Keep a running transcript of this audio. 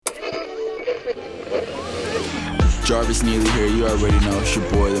Jarvis Neely here. You already know it's your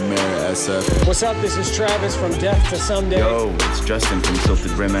boy, the Mayor SF. What's up? This is Travis from Death to Someday. Yo, it's Justin from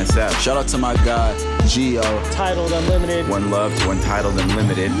Tilted Rim SF. Shout out to my guy, Gio. Titled Unlimited. One love to Untitled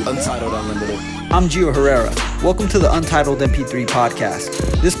Unlimited. Untitled Unlimited. I'm Gio Herrera. Welcome to the Untitled MP3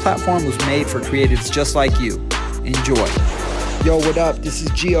 podcast. This platform was made for creatives just like you. Enjoy. Yo, what up? This is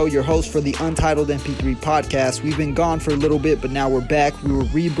Gio, your host for the Untitled MP3 podcast. We've been gone for a little bit, but now we're back. We were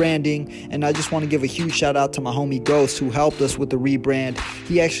rebranding, and I just want to give a huge shout out to my homie Ghost, who helped us with the rebrand.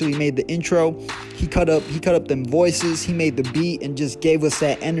 He actually made the intro. He cut up them voices. He made the beat and just gave us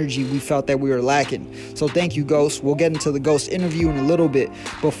that energy we felt that we were lacking. So thank you, Ghost. We'll get into the Ghost interview in a little bit.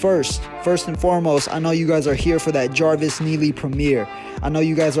 But first and foremost, I know you guys are here for that Jarvis Neely premiere. I know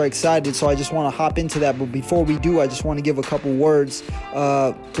you guys are excited, so I just want to hop into that. But before we do, I just want to give a couple words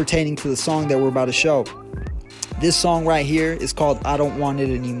pertaining to the song that we're about to show. This song right here is called I Don't Want It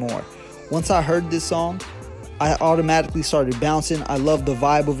Anymore. Once I heard this song, I automatically started bouncing. I love the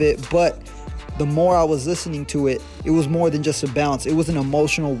vibe of it, but the more I was listening to it, it was more than just a bounce. It was an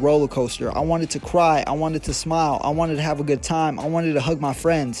emotional roller coaster. I wanted to cry. I wanted to smile. I wanted to have a good time. I wanted to hug my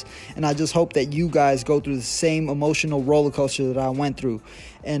friends. And I just hope that you guys go through the same emotional roller coaster that I went through.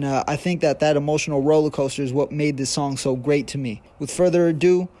 And I think that emotional roller coaster is what made this song so great to me. With further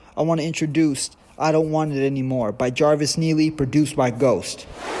ado, I want to introduce I Don't Want It Anymore by Jarvis Neely, produced by Ghost.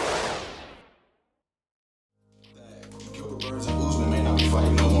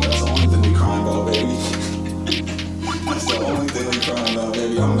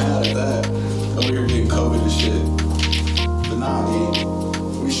 I'm mad at that. Over here getting COVID and shit. But nah,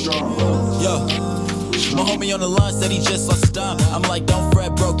 man, we strong, bro. Yo. My homie on the line said he just lost his dime. I'm like, don't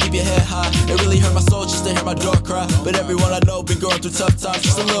fret, bro, keep your head high. It really hurt my soul just to hear my dog cry. But everyone I know been going through tough times.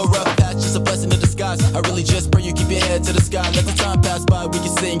 Just a little rough patch, just a blessing in disguise. I really just pray you keep your head to the sky. Let the time pass by, we can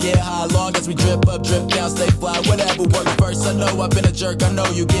sit and get high. Long as we drip up, drip down, stay fly. Whatever works first. I know I've been a jerk. I know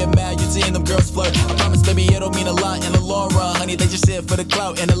you get mad, you seeing them girls flirt. I promise, baby, it'll mean a lot in the long run, honey. They just here for the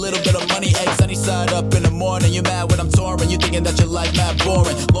clout and a little bit of money. Hey, sunny side up in the morning. You mad when I'm touring. You thinking that your life mad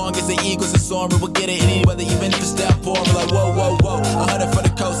boring. Long as the eagles are soaring, we'll get it any weather, even if it's downpouring. Like whoa, whoa, whoa. 100 for the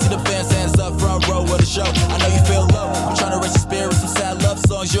coast. See the fans, hands up, front row of the show. I know you feel low. I'm trying to raise your spirit. Some sad love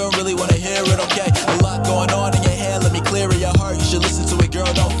songs. You don't really want to hear it, okay? A lot going on in your head. Let me clear it. Your heart, you should listen to it, girl.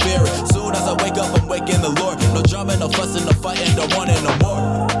 Don't fear it. Soon as I wake up, I'm waking the Lord. No drama, no fussing, no fighting. Don't want it no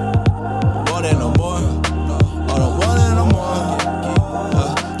more. Want it no more. I don't want it no more.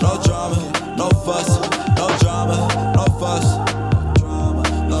 No drama, no fuss, no drama, no fuss.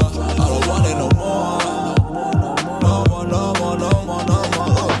 No, I don't want it no more. No more, no more, no more, no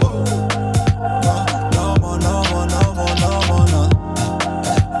more. No more, no more, no more, no more, no.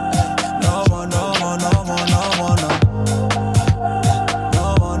 No more, no more, no more, no more, no. No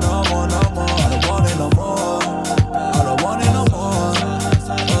more, no more, no more. I don't want it no more. I don't want it no more.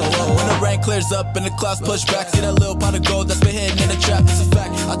 When the rain clears up and the clouds push back, see that little pot of gold that's been hidden in the trap. It's a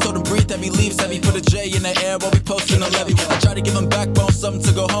fact. I told him breathe heavy, leaves heavy, put a J in the air while we posting a levy. I try to give him backbone, something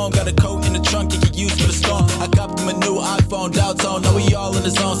to go home. Got a coat in the trunk he could use for the storm. I copped him a new iPhone, dial tone. Now we all in the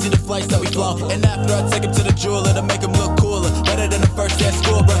zone, see the flights that we flown. And after I take him to the jeweler to make him look cooler, better than the first day at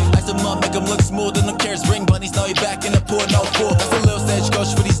school, bro. Ice him up, make him look smooth, and them carrots ring bunnies. Now he back in the pool, no fool. That's a little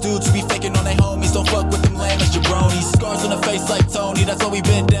stagecoach for these dudes who be faking on their homies. Don't fuck with them lame as jabronis. Scars on the face like Tony, that's why we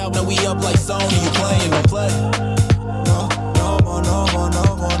been down. Now we up like Sony. You playing, don't play. No more, no more,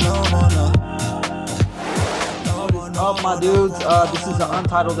 no more, no more, no. Up, my dudes. This is the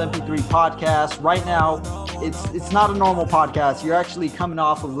Untitled MP3 podcast. Right now, it's not a normal podcast. You're actually coming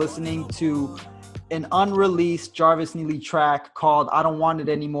off of listening to an unreleased Jarvis Neely track called I Don't Want It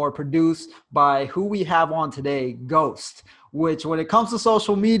Anymore, produced by who we have on today, Ghost, which when it comes to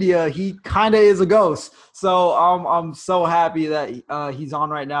social media, he kind of is a ghost. So I'm so happy that he's on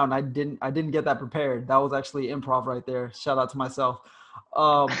right now, and I didn't get that prepared. That was actually improv right there. Shout out to myself.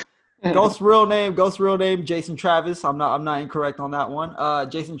 Ghost's real name, Jason Travis. I'm not incorrect on that one.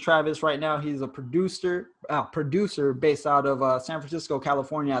 Jason Travis, right now, he's a producer based out of San Francisco,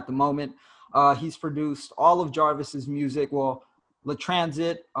 California at the moment. He's produced all of Jarvis's music. Well, La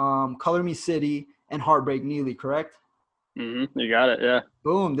Transit, Color Me City, and Heartbreak Neely, correct? Mm-hmm. You got it, yeah.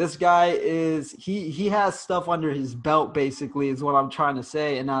 Boom. This guy he has stuff under his belt, basically, is what I'm trying to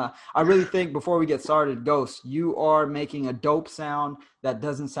say. And I really think before we get started, Ghost, you are making a dope sound that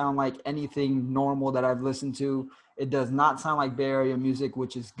doesn't sound like anything normal that I've listened to. It does not sound like Bay Area music,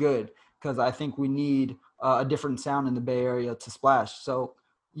 which is good, because I think we need a different sound in the Bay Area to splash. So,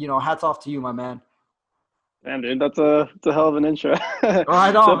 hats off to you, my man. Man, dude, that's a hell of an intro.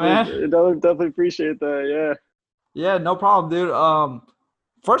 Right on, man. Definitely appreciate that, yeah. Yeah, no problem, dude.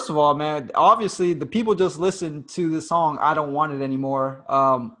 First of all, man, obviously the people just listened to the song "I Don't Want It Anymore."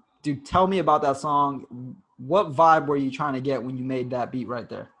 Dude, tell me about that song. What vibe were you trying to get when you made that beat right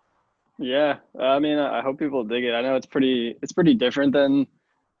there? Yeah, I mean, I hope people dig it. I know it's pretty different than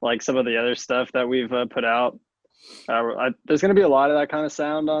like some of the other stuff that we've put out. There's gonna be a lot of that kind of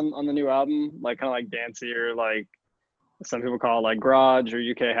sound on the new album, like kind of like dancey or like some people call it like garage or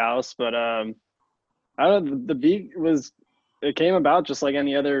UK house. But I don't know, the beat was it came about just like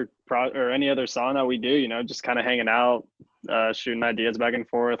any other or any other song that we do. Just kind of hanging out, shooting ideas back and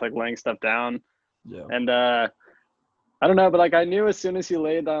forth, like laying stuff down, Yeah. and I don't know, but like I knew as soon as he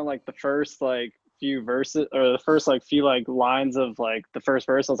laid down like the first like few verses or the first like few like lines of like the first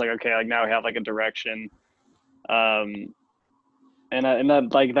verse, I was like, okay, like now we have like a direction. Um, and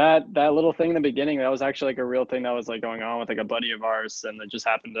that like that little thing in the beginning, that was actually like a real thing that was like going on with like a buddy of ours, and it just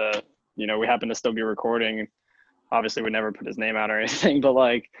happened to, we happened to still be recording. Obviously, we never put his name out or anything, but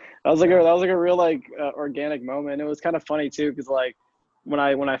like that was like a real like organic moment. It was kind of funny too, because like when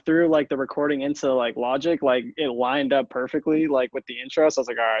I threw like the recording into like Logic, like it lined up perfectly like with the intro. So I was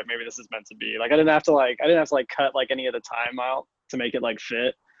like, all right, maybe this is meant to be. Like I didn't have to cut like any of the time out to make it like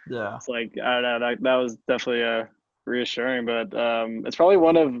fit. Yeah. It's like I don't know, that was definitely reassuring, but it's probably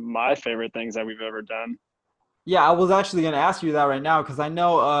one of my favorite things that we've ever done. Yeah, I was actually gonna ask you that right now because I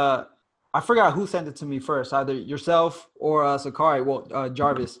know I forgot who sent it to me first, either yourself or Sakari. Well,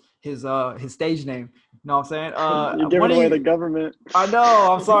 Jarvis, his stage name. You know what I'm saying? You're One giving of away you, the government. I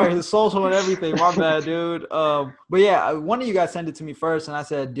know. I'm sorry, his social and everything. My bad, dude. But yeah, one of you guys sent it to me first, and I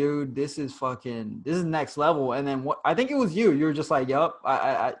said, "Dude, this is next level." And then I think it was you. You were just like, "Yup,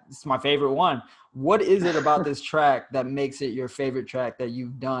 it's my favorite one." What is it about this track that makes it your favorite track that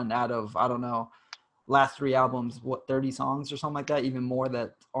you've done out of, I don't know, last three albums? What, 30 songs or something like that? Even more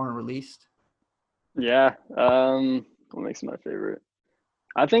that aren't released. Yeah. What makes it my favorite?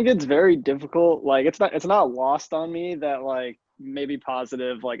 I think it's very difficult. Like it's not lost on me that like maybe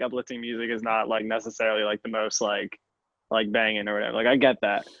positive, like uplifting music is not like necessarily like the most like banging or whatever. Like I get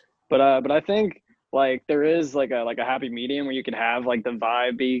that. But I think like there is like a happy medium where you can have like the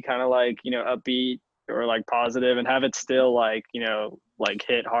vibe be kind of like, upbeat or like positive and have it still like, like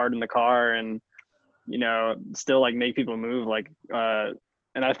hit hard in the car and, still like make people move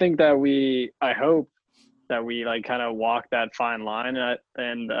and I think that I hope that we like kind of walk that fine line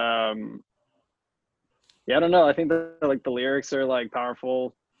and yeah, I don't know. I think that like the lyrics are like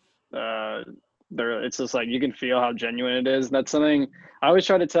powerful. Uh, it's just like you can feel how genuine it is. And that's something I always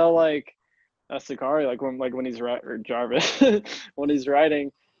try to tell like Sakari, like when he's or Jarvis when he's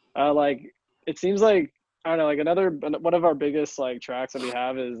writing, like it seems like I don't know, like one of our biggest like tracks that we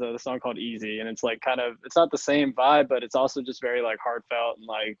have is the song called Easy, and it's like kind of it's not the same vibe, but it's also just very like heartfelt and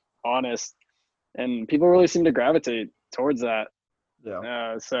like honest, and people really seem to gravitate towards that.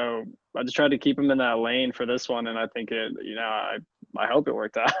 Yeah. So I just tried to keep him in that lane for this one, and I think I hope it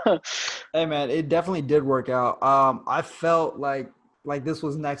worked out. Hey man, it definitely did work out. I felt like this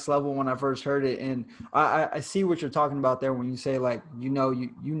was next level when I first heard it, and I see what you're talking about there when you say like you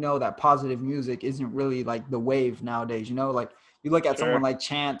know that positive music isn't really like the wave nowadays. Like you look at someone Sure, like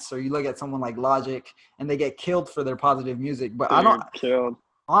Chance or you look at someone like Logic, and they get killed for their positive music. But I don't dude, killed.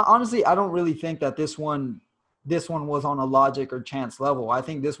 honestly, I don't really think that this one was on a Logic or Chance level. I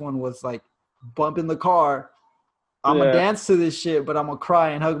think this one was like bump in the car. I'm gonna Yeah, dance to this shit, but I'm gonna cry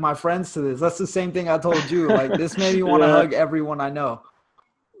and hug my friends to this. That's the same thing I told you. Like this made me want to yeah. hug everyone I know.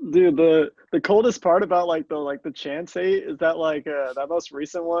 Dude, the coldest part about like the chance hate is that like that most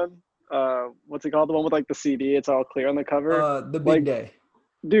recent one, what's it called? The one with like the CD, it's all clear on the cover. The big Like, day.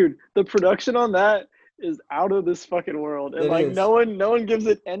 dude, the production on that is out of this fucking world. And It like is. no one gives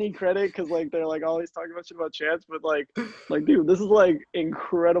it any credit because like they're like always talking about shit about chance, but like dude, this is like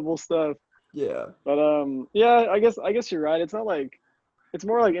incredible stuff. Yeah. But yeah, I guess you're right. It's not like it's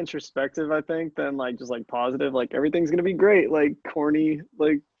more like introspective, I think, than like just like positive. Like everything's gonna be great, like corny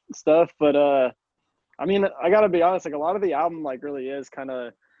like stuff. But I mean, I gotta be honest. Like a lot of the album, like really is kind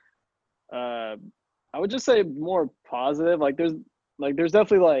of uh, I would just say more positive. Like there's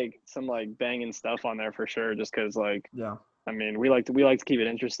definitely like some like banging stuff on there for sure. Just because like Yeah. I mean we like to keep it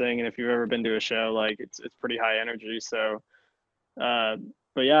interesting, and if you've ever been to a show, like it's pretty high energy. So uh,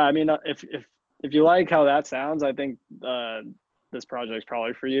 but yeah, I mean, if you like how that sounds, I think this project's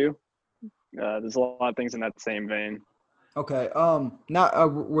probably for you. There's a lot of things in that same vein. Okay. Now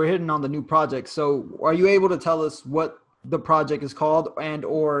we're hitting on the new project. So are you able to tell us what the project is called and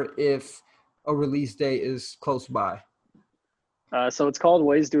or if a release date is close by? So it's called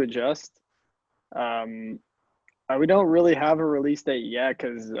Ways to Adjust. Um, we don't really have a release date yet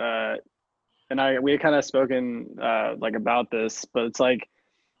because we had kind of spoken like about this, but it's like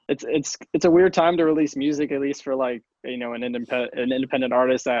it's a weird time to release music, at least for like, you know, an independent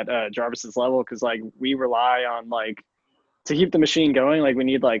artist at Jarvis's level, because like we rely on like to keep the machine going, like we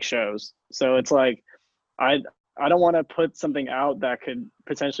need like shows. So it's like I I don't want to put something out that could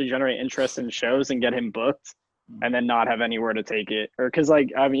potentially generate interest in shows and get him booked and then not have anywhere to take it. Or because like,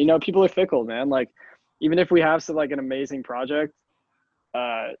 I mean, you know, people are fickle, man. Like even if we have some like an amazing project,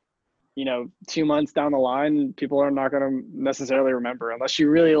 you know, 2 months down the line, people are not going to necessarily remember unless you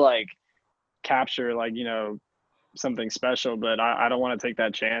really like capture like, you know, something special. But I don't want to take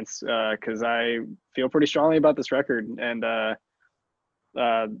that chance because I feel pretty strongly about this record. And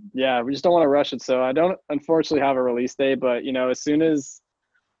yeah, we just don't want to rush it. So I don't unfortunately have a release date, but you know, as soon as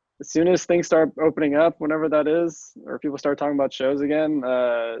things start opening up, whenever that is, or people start talking about shows again,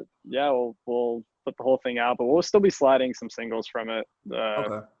 yeah, we'll put the whole thing out, but we'll still be sliding some singles from it.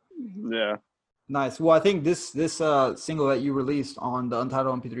 Okay. Yeah. Nice. Well, I think this single that you released on the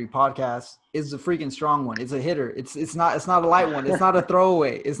Untitled MP3 podcast is a freaking strong one. It's a hitter. It's not a light one. It's not a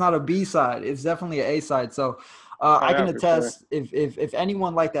throwaway. It's not a B side. It's definitely an A side. So I can attest if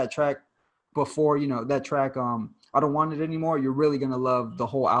anyone liked that track before, you know, that track I Don't Want It Anymore, you're really gonna love the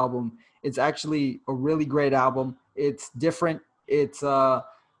whole album. It's actually a really great album. It's different. It's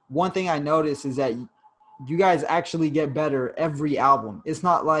one thing I noticed is that you guys actually get better every album. It's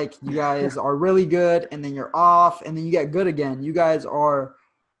not like you guys are really good and then you're off and then you get good again. You guys are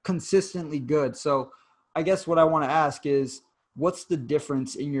consistently good. So I guess what I want to ask is, what's the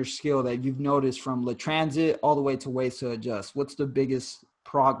difference in your skill that you've noticed from Le Transit all the way to Ways to Adjust? What's the biggest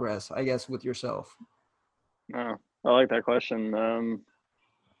progress, I guess, with yourself? Oh, I like that question.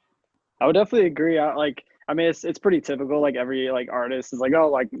 I would definitely agree. I mean, it's pretty typical. Like every like artist is like, oh,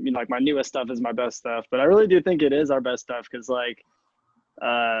 like, you know, like my newest stuff is my best stuff. But I really do think it is our best stuff because, like,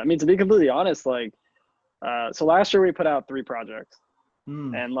 I mean, to be completely honest, like, so last year we put out 3 projects,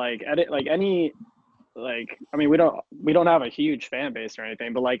 and like I mean, we don't have a huge fan base or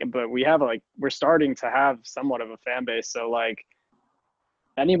anything, but we have we're starting to have somewhat of a fan base. So like,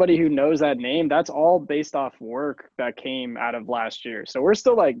 anybody who knows that name, that's all based off work that came out of last year. So we're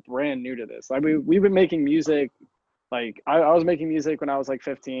still like brand new to this. Like we've been making music. Like I was making music when I was like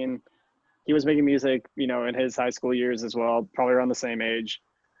 15. He was making music, you know, in his high school years as well, probably around the same age.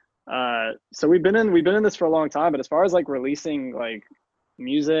 So we've been in this for a long time. But as far as like releasing like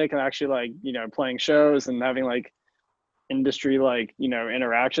music and actually like, you know, playing shows and having like industry like, you know,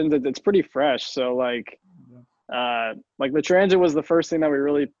 interactions, it's pretty fresh. So like The Transit was the first thing that we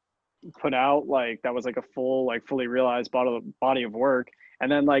really put out, like that was like a full, like fully realized body of work.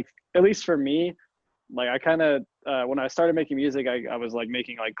 And then like, at least for me, like I kind of when I started making music, I was like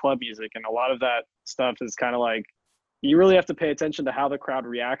making like club music, and a lot of that stuff is kind of like, you really have to pay attention to how the crowd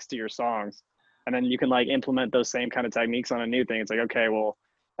reacts to your songs, and then you can like implement those same kind of techniques on a new thing. It's like, okay, well,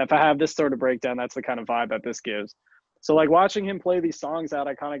 if I have this sort of breakdown, that's the kind of vibe that this gives. So like watching him play these songs out,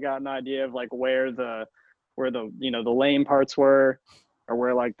 I kind of got an idea of like where the you know, the lame parts were, or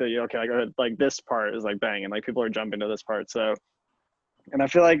where like like this part is like banging, like people are jumping to this part. So, and I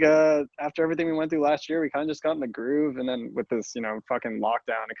feel like after everything we went through last year, we kind of just got in the groove. And then with this, you know, fucking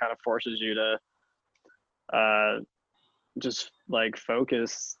lockdown, it kind of forces you to just like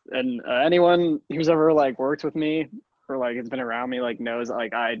focus. And anyone who's ever like worked with me or like has been around me like knows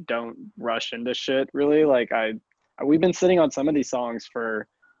like I don't rush into shit really. Like we've been sitting on some of these songs for,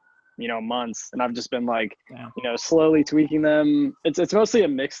 you know, months, and I've just been like, you know, slowly tweaking them. It's mostly a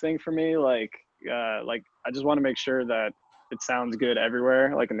mix thing for me. Like I just want to make sure that it sounds good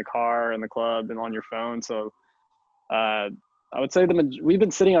everywhere, like in the car, in the club, and on your phone. So I would say we've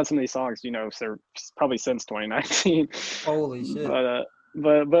been sitting on some of these songs, you know, so probably since 2019. Holy shit! But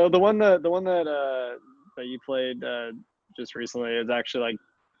the one that you played just recently is actually like,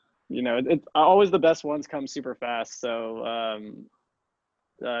 you know, it always the best ones come super fast. So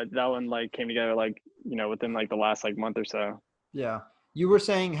that one like came together like, you know, within like the last like month or so. Yeah. You were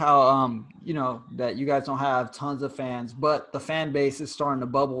saying how you know, that you guys don't have tons of fans, but the fan base is starting to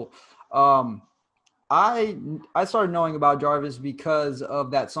bubble. I started knowing about Jarvis because of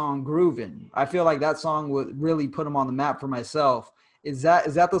that song Groovin'. I feel like that song would really put him on the map for myself. Is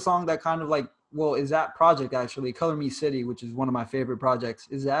that the song that kind of like, well, is that project actually, Color Me City, which is one of my favorite projects,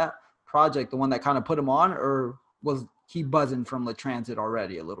 is that project the one that kind of put him on, or was he buzzing from Le Transit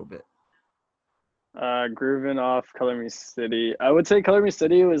already a little bit? Grooving off Color Me City. I would say Color Me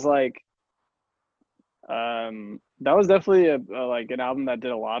City was like, that was definitely a like an album that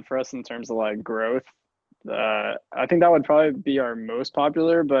did a lot for us in terms of like growth. I think that would probably be our most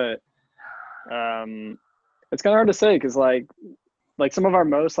popular, but it's kind of hard to say because like like some of our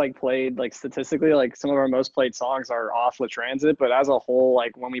most like played, like statistically, like some of our most played songs are off La Transit, but as a whole,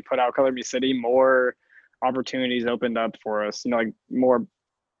 like when we put out Color Me City, more opportunities opened up for us, you know, like more,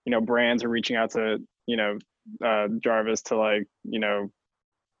 you know, brands are reaching out to, you know, Jarvis to like, you know,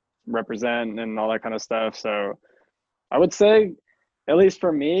 represent and all that kind of stuff. So I would say, at least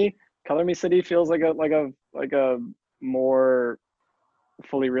for me, Color Me City feels like a more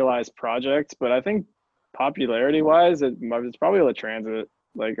fully realized project. But I think popularity wise, it's probably La Transit.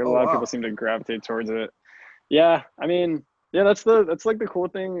 Like a Oh lot of people wow. seem to gravitate towards it. Yeah, I mean, yeah, that's like the cool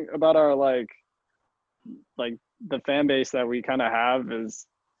thing about our like the fan base that we kind of have is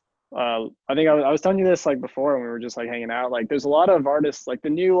I think I was telling you this like before when we were just like hanging out. Like, there's a lot of artists. Like, the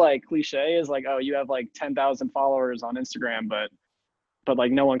new like cliche is like, oh, you have like 10,000 followers on Instagram, but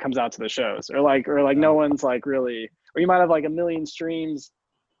like no one comes out to the shows, or like Yeah. no one's like really, or you might have like 1 million streams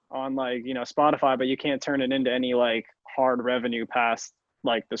on like, you know, Spotify, but you can't turn it into any like hard revenue past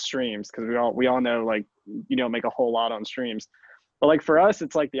like the streams, because we all know like you don't make a whole lot on streams. But like for us,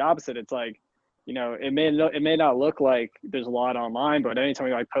 it's like the opposite. It's like, you know, it may not look like there's a lot online, but anytime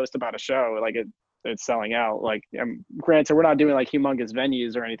we like post about a show, like it's selling out. Like, granted, we're not doing like humongous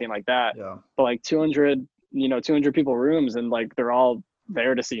venues or anything like that, Yeah. but like 200, you know, 200 people rooms, and like they're all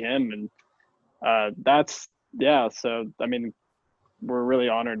there to see him, and that's yeah. So I mean, we're really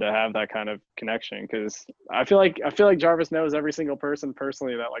honored to have that kind of connection, because I feel like Jarvis knows every single person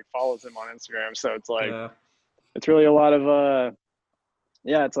personally that like follows him on Instagram. So it's like Yeah. it's really a lot of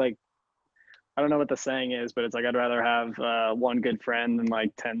yeah, it's like, I don't know what the saying is, but it's like I'd rather have one good friend than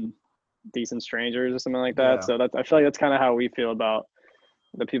like 10 decent strangers or something like that. Yeah. So I feel like that's kind of how we feel about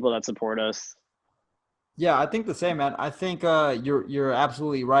the people that support us. Yeah, I think the same, man. I think you're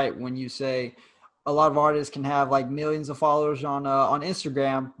absolutely right when you say a lot of artists can have like millions of followers on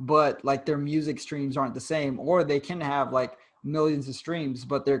Instagram, but like their music streams aren't the same, or they can have like millions of streams,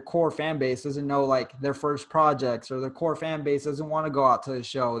 but their core fan base doesn't know like their first projects, or their core fan base doesn't want to go out to the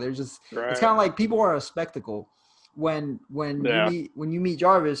show. They're just it's Right. kind of like people are a spectacle. When Yeah. you meet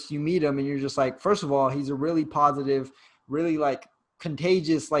Jarvis, you meet him and you're just like, first of all, he's a really positive, really like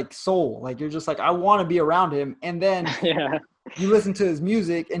contagious like soul. Like you're just like, I want to be around him. And then Yeah. you listen to his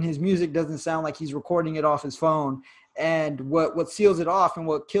music, and his music doesn't sound like he's recording it off his phone. And what seals it off, and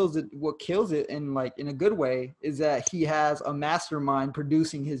what kills it in like in a good way, is that he has a mastermind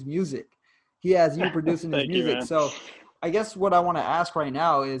producing his music. He has you producing his Thank you, music. man. So I guess what I want to ask right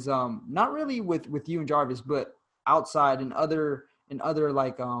now is not really with you and Jarvis, but outside and other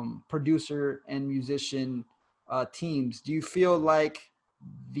like producer and musician teams. Do you feel like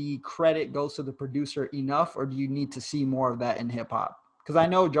the credit goes to the producer enough, or do you need to see more of that in hip hop? Because I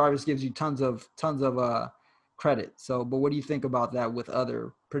know Jarvis gives you tons of credit. So, but what do you think about that with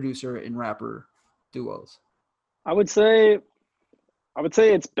other producer and rapper duos? I would say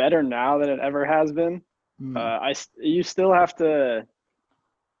it's better now than it ever has been. Mm, You still have to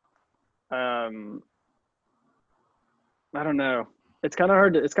um I don't know. It's kind of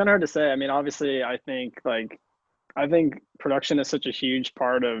hard to say. I mean, obviously, I think production is such a huge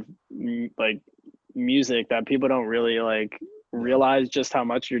part of like music that people don't really like yeah. realize just how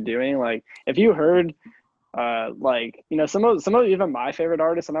much you're doing. Like, if you heard like, you know, some of even my favorite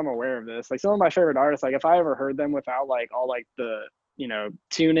artists, and I'm aware of this, like some of my favorite artists, like if I ever heard them without like all like the, you know,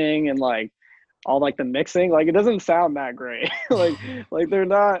 tuning and like all like the mixing, like it doesn't sound that great. Like they're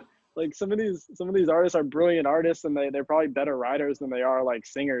not, like some of these artists are brilliant artists, and they're probably better writers than they are like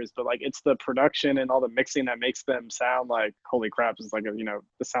singers, but like it's the production and all the mixing that makes them sound like, holy crap, it's like a, you know,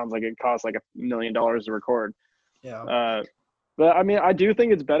 this sounds like it costs like $1 million to record. Yeah. uh but I mean, I do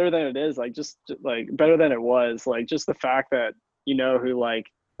think it's better than it is, like just like better than it was, like just the fact that you know who like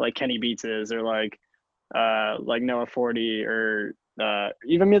Kenny Beats is, or like Noah 40, or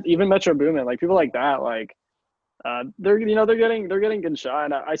even Metro Boomin, like people like that, like they're getting good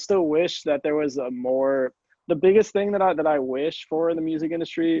shine. I still wish that there was a more. The biggest thing that I wish for in the music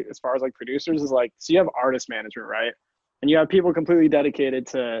industry, as far as like producers, is like, so you have artist management, right? And you have people completely dedicated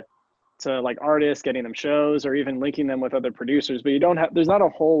to like artists, getting them shows, or even linking them with other producers. But you don't have. There's not a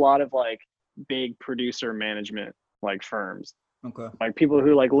whole lot of like big producer management like firms, Okay. like people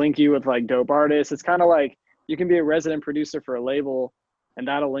who like link you with like dope artists. It's kind of like you can be a resident producer for a label, and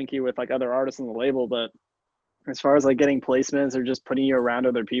that'll link you with like other artists on the label, but as far as like getting placements or just putting you around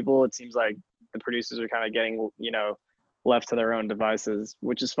other people, it seems like the producers are kind of getting, you know, left to their own devices,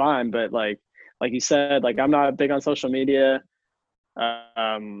 which is fine. But like you said, like I'm not big on social media.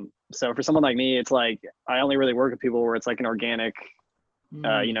 So for someone like me, it's like I only really work with people where it's like an organic, you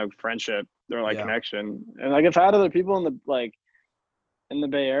Mm, know, friendship or like yeah. connection. And like I've had other people in the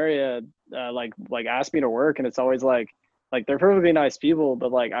Bay Area, like ask me to work, and it's always like, like they're perfectly nice people,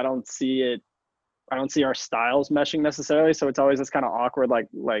 but like I don't see our styles meshing necessarily. So it's always this kind of awkward, like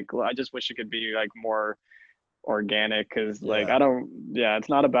I just wish it could be like more organic, because like it's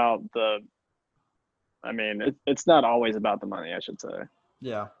not about it's not always about the money, I should say.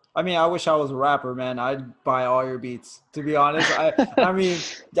 Yeah. I mean, I wish I was a rapper, man. I'd buy all your beats. To be honest, I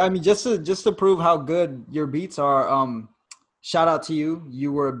mean, just to prove how good your beats are. Shout out to you.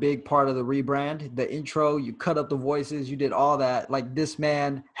 You were a big part of the rebrand, the intro. You cut up the voices. You did all that. Like, this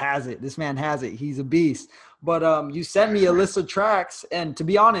man has it. This man has it. He's a beast. But you sent me a list of tracks, and to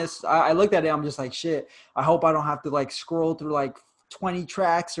be honest, I looked at it. I'm just like, shit. I hope I don't have to like scroll through like 20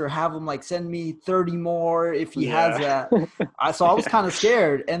 tracks or have him like send me 30 more if he has that. So I was kind of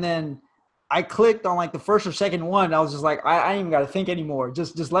scared, and then I clicked on like the first or second one. I was just like, I ain't even got to think anymore.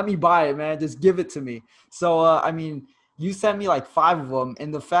 Just let me buy it, man. Just give it to me. So I mean, you sent me like 5 of them,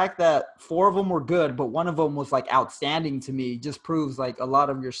 and the fact that 4 of them were good, but one of them was like outstanding to me just proves like a lot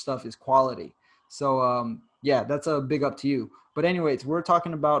of your stuff is quality. So yeah, that's a big up to you. But anyways, we're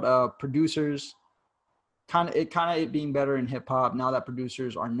talking about producers, kind of it being better in hip hop now that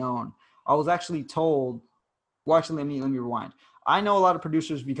producers are known. I was actually told, well, actually, let me rewind. I know a lot of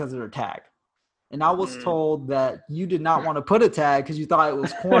producers because of their tag. And I was told that you did not want to put a tag because you thought it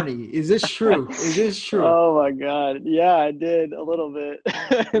was corny. Is this true? Is this true? Oh my God. Yeah, I did a little bit.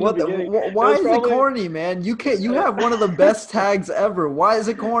 Why is it corny, man? You have one of the best tags ever. Why is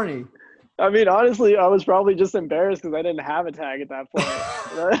it corny? I mean, honestly, I was probably just embarrassed because I didn't have a tag at that point.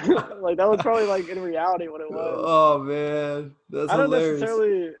 Like, that was probably like in reality what it was. Oh man, that's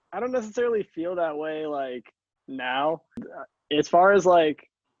hilarious. I don't necessarily feel that way like now. As far as like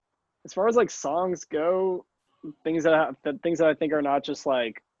songs go, things that I think are not just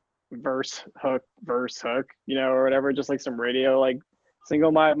like verse hook, you know, or whatever, just like some radio like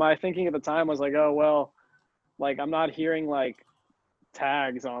single. My thinking at the time was like, oh well, like I'm not hearing like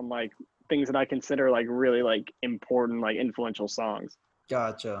tags on like things that I consider like really like important, like influential songs.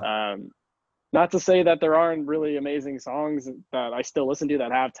 Gotcha. Not to say that there aren't really amazing songs that I still listen to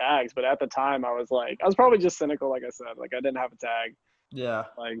that have tags, but at the time I was probably just cynical, like I said, like I didn't have a tag. Yeah.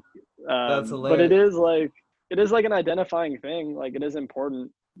 Like, that's hilarious. but it is like an identifying thing. Like, it is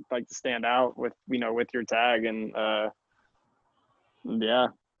important, like, to stand out with, you know, with your tag. And yeah.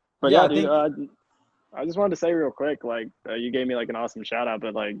 But yeah, dude, I just wanted to say real quick, like, you gave me like an awesome shout out,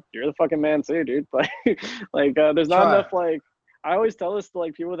 but like, you're the fucking man too, dude. Like, there's not enough, like, I always tell this to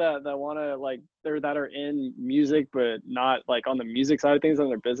like people that want to like, that are in music, but not like on the music side of things, on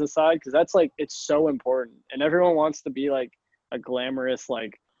their business side. Cause that's like, it's so important. And everyone wants to be like a glamorous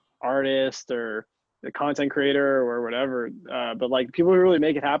like artist or the content creator or whatever. But like people who really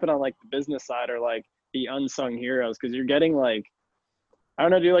make it happen on like the business side are like the unsung heroes. Cause you're getting like, I don't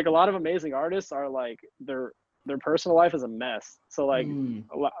know, dude, like a lot of amazing artists are like their personal life is a mess. So like,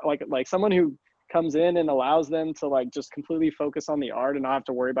 like someone who comes in and allows them to like just completely focus on the art and not have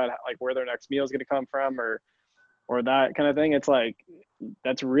to worry about like where their next meal is going to come from or that kind of thing. It's like,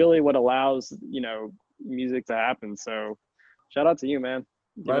 that's really what allows, you know, music to happen. So shout out to you, man.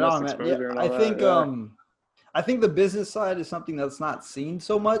 Right on, man. Yeah, I think the business side is something that's not seen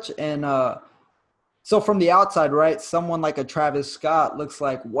so much. And so from the outside, right, someone like a Travis Scott looks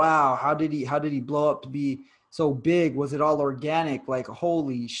like, wow, how did he blow up to be so big? Was it all organic? Like,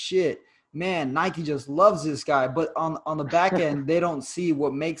 holy shit, man, Nike just loves this guy. But on the back end, they don't see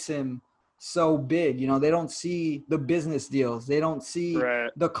what makes him so big. You know, they don't see the business deals. They don't see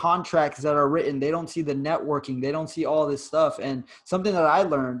the contracts that are written. They don't see the networking. They don't see all this stuff. And something that I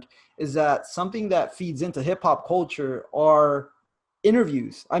learned is that something that feeds into hip hop culture are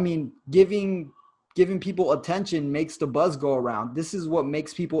interviews. I mean, giving people attention makes the buzz go around. This is what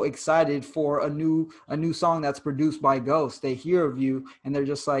makes people excited for a new song that's produced by Ghost. They hear of you and they're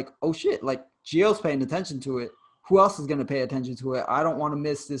just like, oh shit, like Gio's paying attention to it. Who else is going to pay attention to it? I don't want to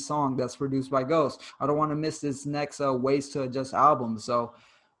miss this song that's produced by Ghost. I don't want to miss this next Ways to Adjust album. So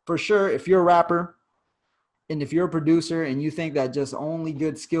for sure, if you're a rapper and if you're a producer and you think that just only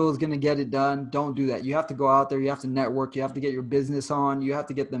good skill is going to get it done, don't do that. You have to go out there. You have to network. You have to get your business on. You have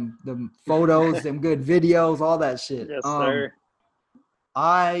to get them photos, them good videos, all that shit. Yes, sir.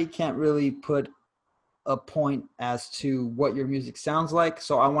 I can't really put a point as to what your music sounds like.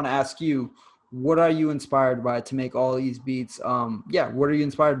 So I want to ask you, what are you inspired by to make all these beats? What are you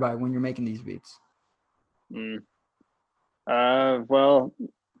inspired by when you're making these beats? Well,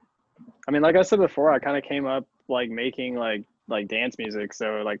 I mean, like I said before, I kind of came up like making like dance music.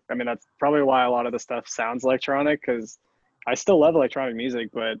 So like, I mean, that's probably why a lot of the stuff sounds electronic, because I still love electronic music,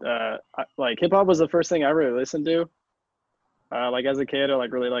 but like hip hop was the first thing I really listened to. like as a kid, or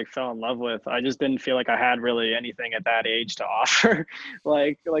like really like fell in love with. I just didn't feel like I had really anything at that age to offer,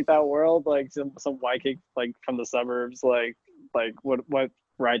 like that world, like some white kid like from the suburbs, like what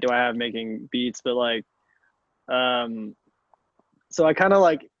right do I have making beats? But like, so I kind of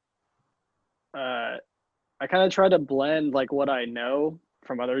like, I kind of try to blend like what I know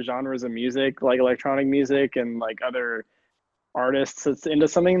from other genres of music, like electronic music and like other artists. It's into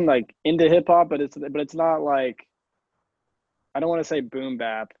something like into hip hop, but it's not like, I don't want to say boom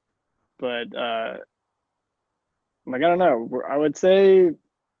bap, but like I don't know. I would say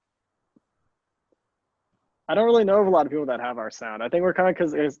I don't really know of a lot of people that have our sound. I think we're kind of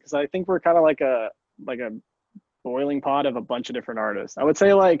because I think we're kind of like a boiling pot of a bunch of different artists. I would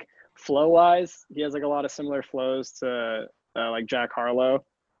say like flow wise, he has like a lot of similar flows to like Jack Harlow,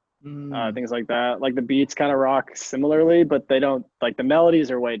 things like that. Like the beats kind of rock similarly, but they don't, like the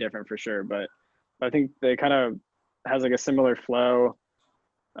melodies are way different for sure. But I think they kind of has like a similar flow.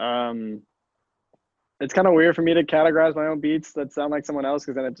 It's kind of weird for me to categorize my own beats that sound like someone else,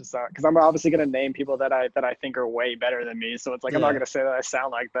 because then it just because I'm obviously gonna name people that I think are way better than me. So it's like I'm not gonna say that I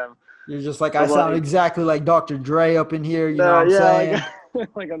sound like them. You're just like, I sound exactly like Dr. Dre up in here. You know what I'm saying?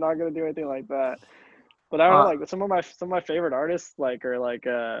 Like I'm not gonna do anything like that. But I don't know, like some of my favorite artists like are like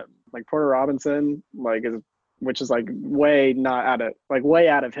Porter Robinson, which is like way out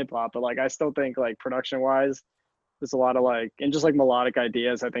of hip hop, but like I still think like production wise, there's a lot of like, and just like melodic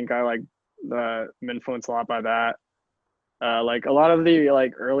ideas. I think I like I'm influenced a lot by that. Like a lot of the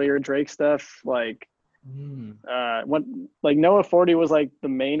like earlier Drake stuff, like like Noah 40 was like the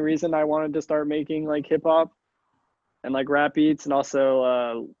main reason I wanted to start making like hip hop and like rap beats. And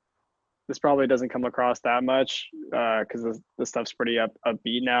also this probably doesn't come across that much because the stuff's pretty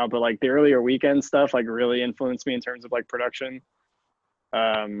upbeat now, but like the earlier Weekend stuff like really influenced me in terms of like production.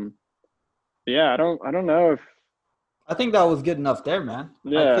 Yeah, I don't know if I think that was good enough there, man.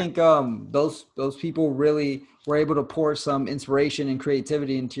 Yeah. I think those people really were able to pour some inspiration and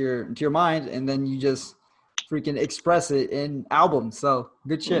creativity into your mind, and then you just freaking express it in albums. So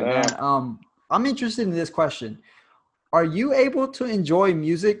good shit, man. I'm interested in this question. Are you able to enjoy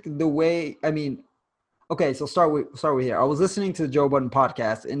music the way, I mean, okay, so start with here. I was listening to the Joe Budden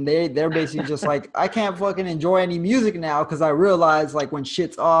podcast, and they're basically just like, I can't fucking enjoy any music now because I realize like when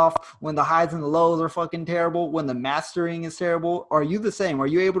shit's off, when the highs and the lows are fucking terrible, when the mastering is terrible. Are you the same? Are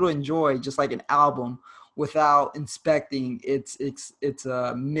you able to enjoy just like an album without inspecting its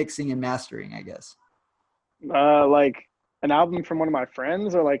mixing and mastering, I guess? Like an album from one of my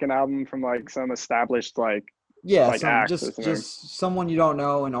friends, or like an album from like some established like just someone you don't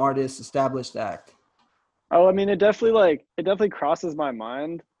know, an artist, established act. Oh, I mean, it definitely crosses my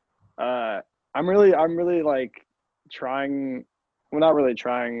mind. I'm really like trying. Well, not really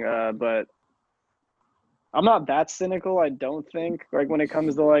trying, but I'm not that cynical. I don't think, like when it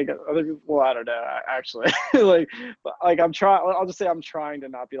comes to like other people. Well, I don't know actually. like I'm trying. I'll just say I'm trying to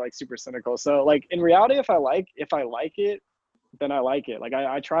not be like super cynical. So like in reality, if I like it, then I like it. Like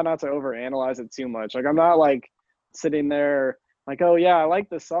I try not to overanalyze it too much. Like I'm not like sitting there like, oh yeah, I like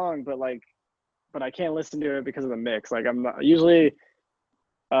this song, but I can't listen to it because of the mix. Like I'm not usually,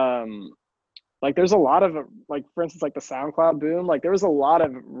 like there's a lot of like, for instance, like the SoundCloud boom, like there was a lot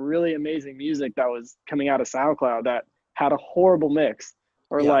of really amazing music that was coming out of SoundCloud that had a horrible mix,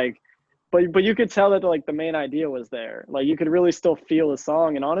 or like, but you could tell that like the main idea was there. Like you could really still feel the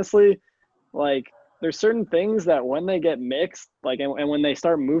song. And honestly, like there's certain things that when they get mixed, like, and when they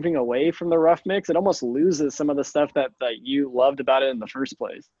start moving away from the rough mix, it almost loses some of the stuff that you loved about it in the first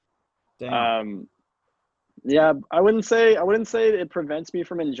place. Damn. Yeah, I wouldn't say it prevents me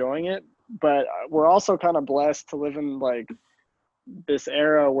from enjoying it, but we're also kind of blessed to live in like this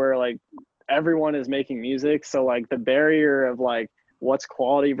era where like everyone is making music. So like the barrier of like what's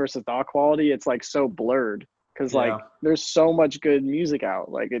quality versus not quality, it's like so blurred because like there's so much good music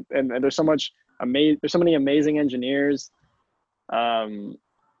out, like it, and there's so much there's so many amazing engineers.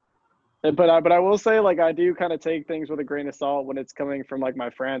 But I will say, like, I do kind of take things with a grain of salt when it's coming from like my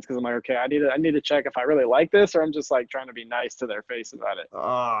friends, because I'm like, okay, I need to check if I really like this, or I'm just like trying to be nice to their face about it.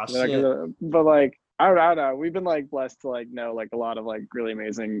 Oh shit! But like, I don't know. We've been like blessed to like know like a lot of like really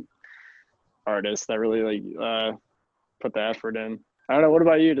amazing artists that really like put the effort in. I don't know. What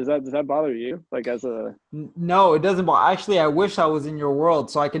about you? Does that bother you? Like as a No, it doesn't. Actually, I wish I was in your world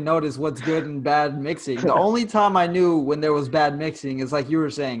so I can notice what's good and bad mixing. The only time I knew when there was bad mixing is like you were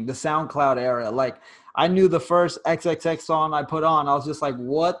saying, the SoundCloud era. Like I knew the first XXX song I put on, I was just like,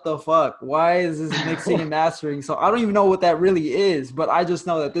 what the fuck? Why is this mixing and mastering? So I don't even know what that really is, but I just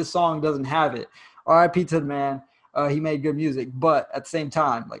know that this song doesn't have it. R.I.P. to the man. He made good music, but at the same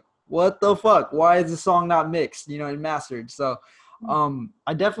time, like, what the fuck? Why is the song not mixed, and mastered? So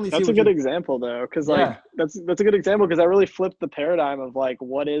I definitely see That's a good example though, because like that's a good example because that really flipped the paradigm of like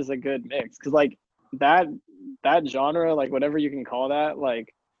what is a good mix. Because like that genre, like whatever you can call that,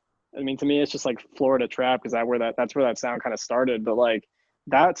 like I mean to me it's just like Florida trap because that's where that sound kind of started. But like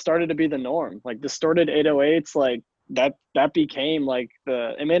that started to be the norm. Like distorted 808s, like that became like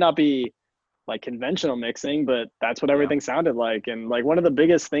it may not be like conventional mixing, but that's what everything sounded like. And like one of the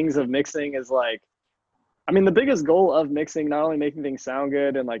biggest things of mixing is like, I mean, the biggest goal of mixing, not only making things sound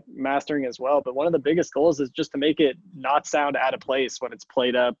good and like mastering as well, but one of the biggest goals is just to make it not sound out of place when it's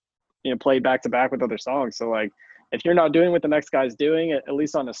played up, played back to back with other songs. So like, if you're not doing what the next guy's doing, at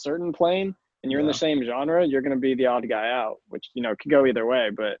least on a certain plane, and you're in the same genre, you're going to be the odd guy out, which, could go either way,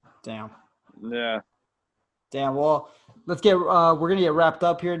 but. Damn. Yeah. Damn. Well, we're going to get wrapped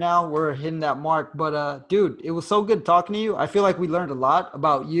up here now. We're hitting that mark, but dude, it was so good talking to you. I feel like we learned a lot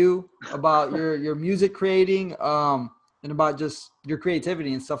about you, about your music creating, and about just your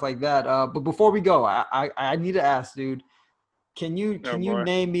creativity and stuff like that. But before we go, I need to ask, dude, can you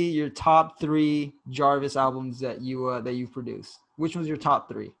name me your top 3 Jarvis albums that you've produced? Which one's your top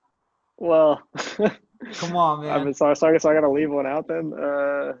 3? Well, come on, man. I guess I got to leave one out then.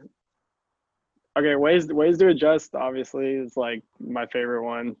 Okay, ways to adjust obviously is like my favorite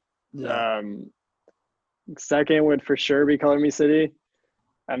one. Yeah. Second would for sure be Color Me City,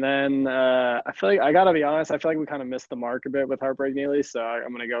 and then I feel like I gotta be honest. I feel like we kind of missed the mark a bit with Heartbreak Neely, so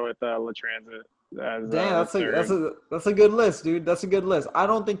I'm gonna go with La Transit. Damn, that's a good list, dude. That's a good list. I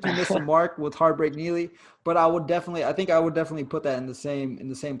don't think you missed the mark with Heartbreak Neely, but I would definitely put that in the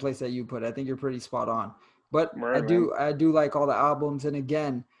same place that you put it. I think you're pretty spot on. But I do like all the albums, and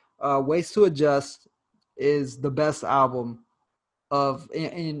again, Ways to Adjust is the best album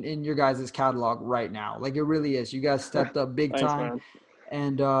in your guys' catalog right now. Like it really is. You guys stepped up big time.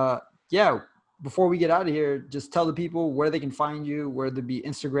 Man. And before we get out of here, just tell the people where they can find you, where to be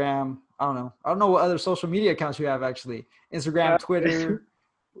Instagram. I don't know what other social media accounts you have actually. Instagram, Twitter.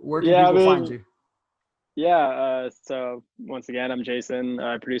 Where can people find you? Yeah. So once again, I'm Jason.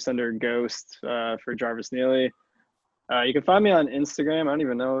 I produce under Ghost for Jarvis Neely. You can find me on Instagram. I don't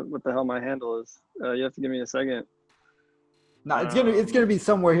even know what the hell my handle is. You have to give me a second. No, it's gonna be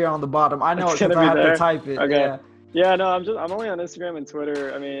somewhere here on the bottom. I know it's because I have to type it. Okay. Yeah. No, I'm only on Instagram and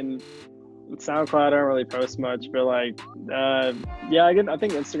Twitter. I mean, SoundCloud I don't really post much, but like, I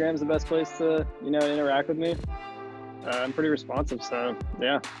think Instagram's the best place to interact with me. I'm pretty responsive, so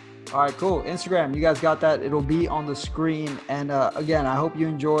yeah. All right, cool. Instagram, you guys got that. It'll be on the screen. And again, I hope you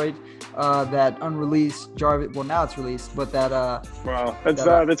enjoyed that unreleased Jarvis. Well, now it's released, but that. It's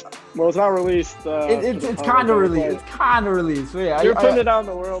not released. It's kind of released. It's kind of released. So yeah, you're putting it out in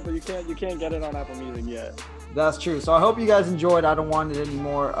the world, but you can't get it on Apple Music yet. That's true. So I hope you guys enjoyed. I don't want it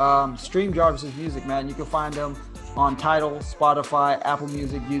anymore. Stream Jarvis's music, man. You can find them on Tidal, Spotify, Apple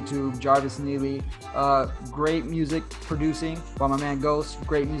Music, YouTube. Jarvis Neely. Great music producing by my man Ghost.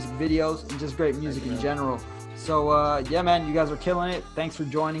 Great music videos and just great music in general. So yeah, man, you guys are killing it. Thanks for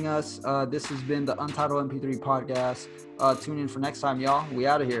joining us. This has been the Untitled MP3 podcast. Tune in for next time, y'all. We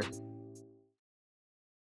out of here.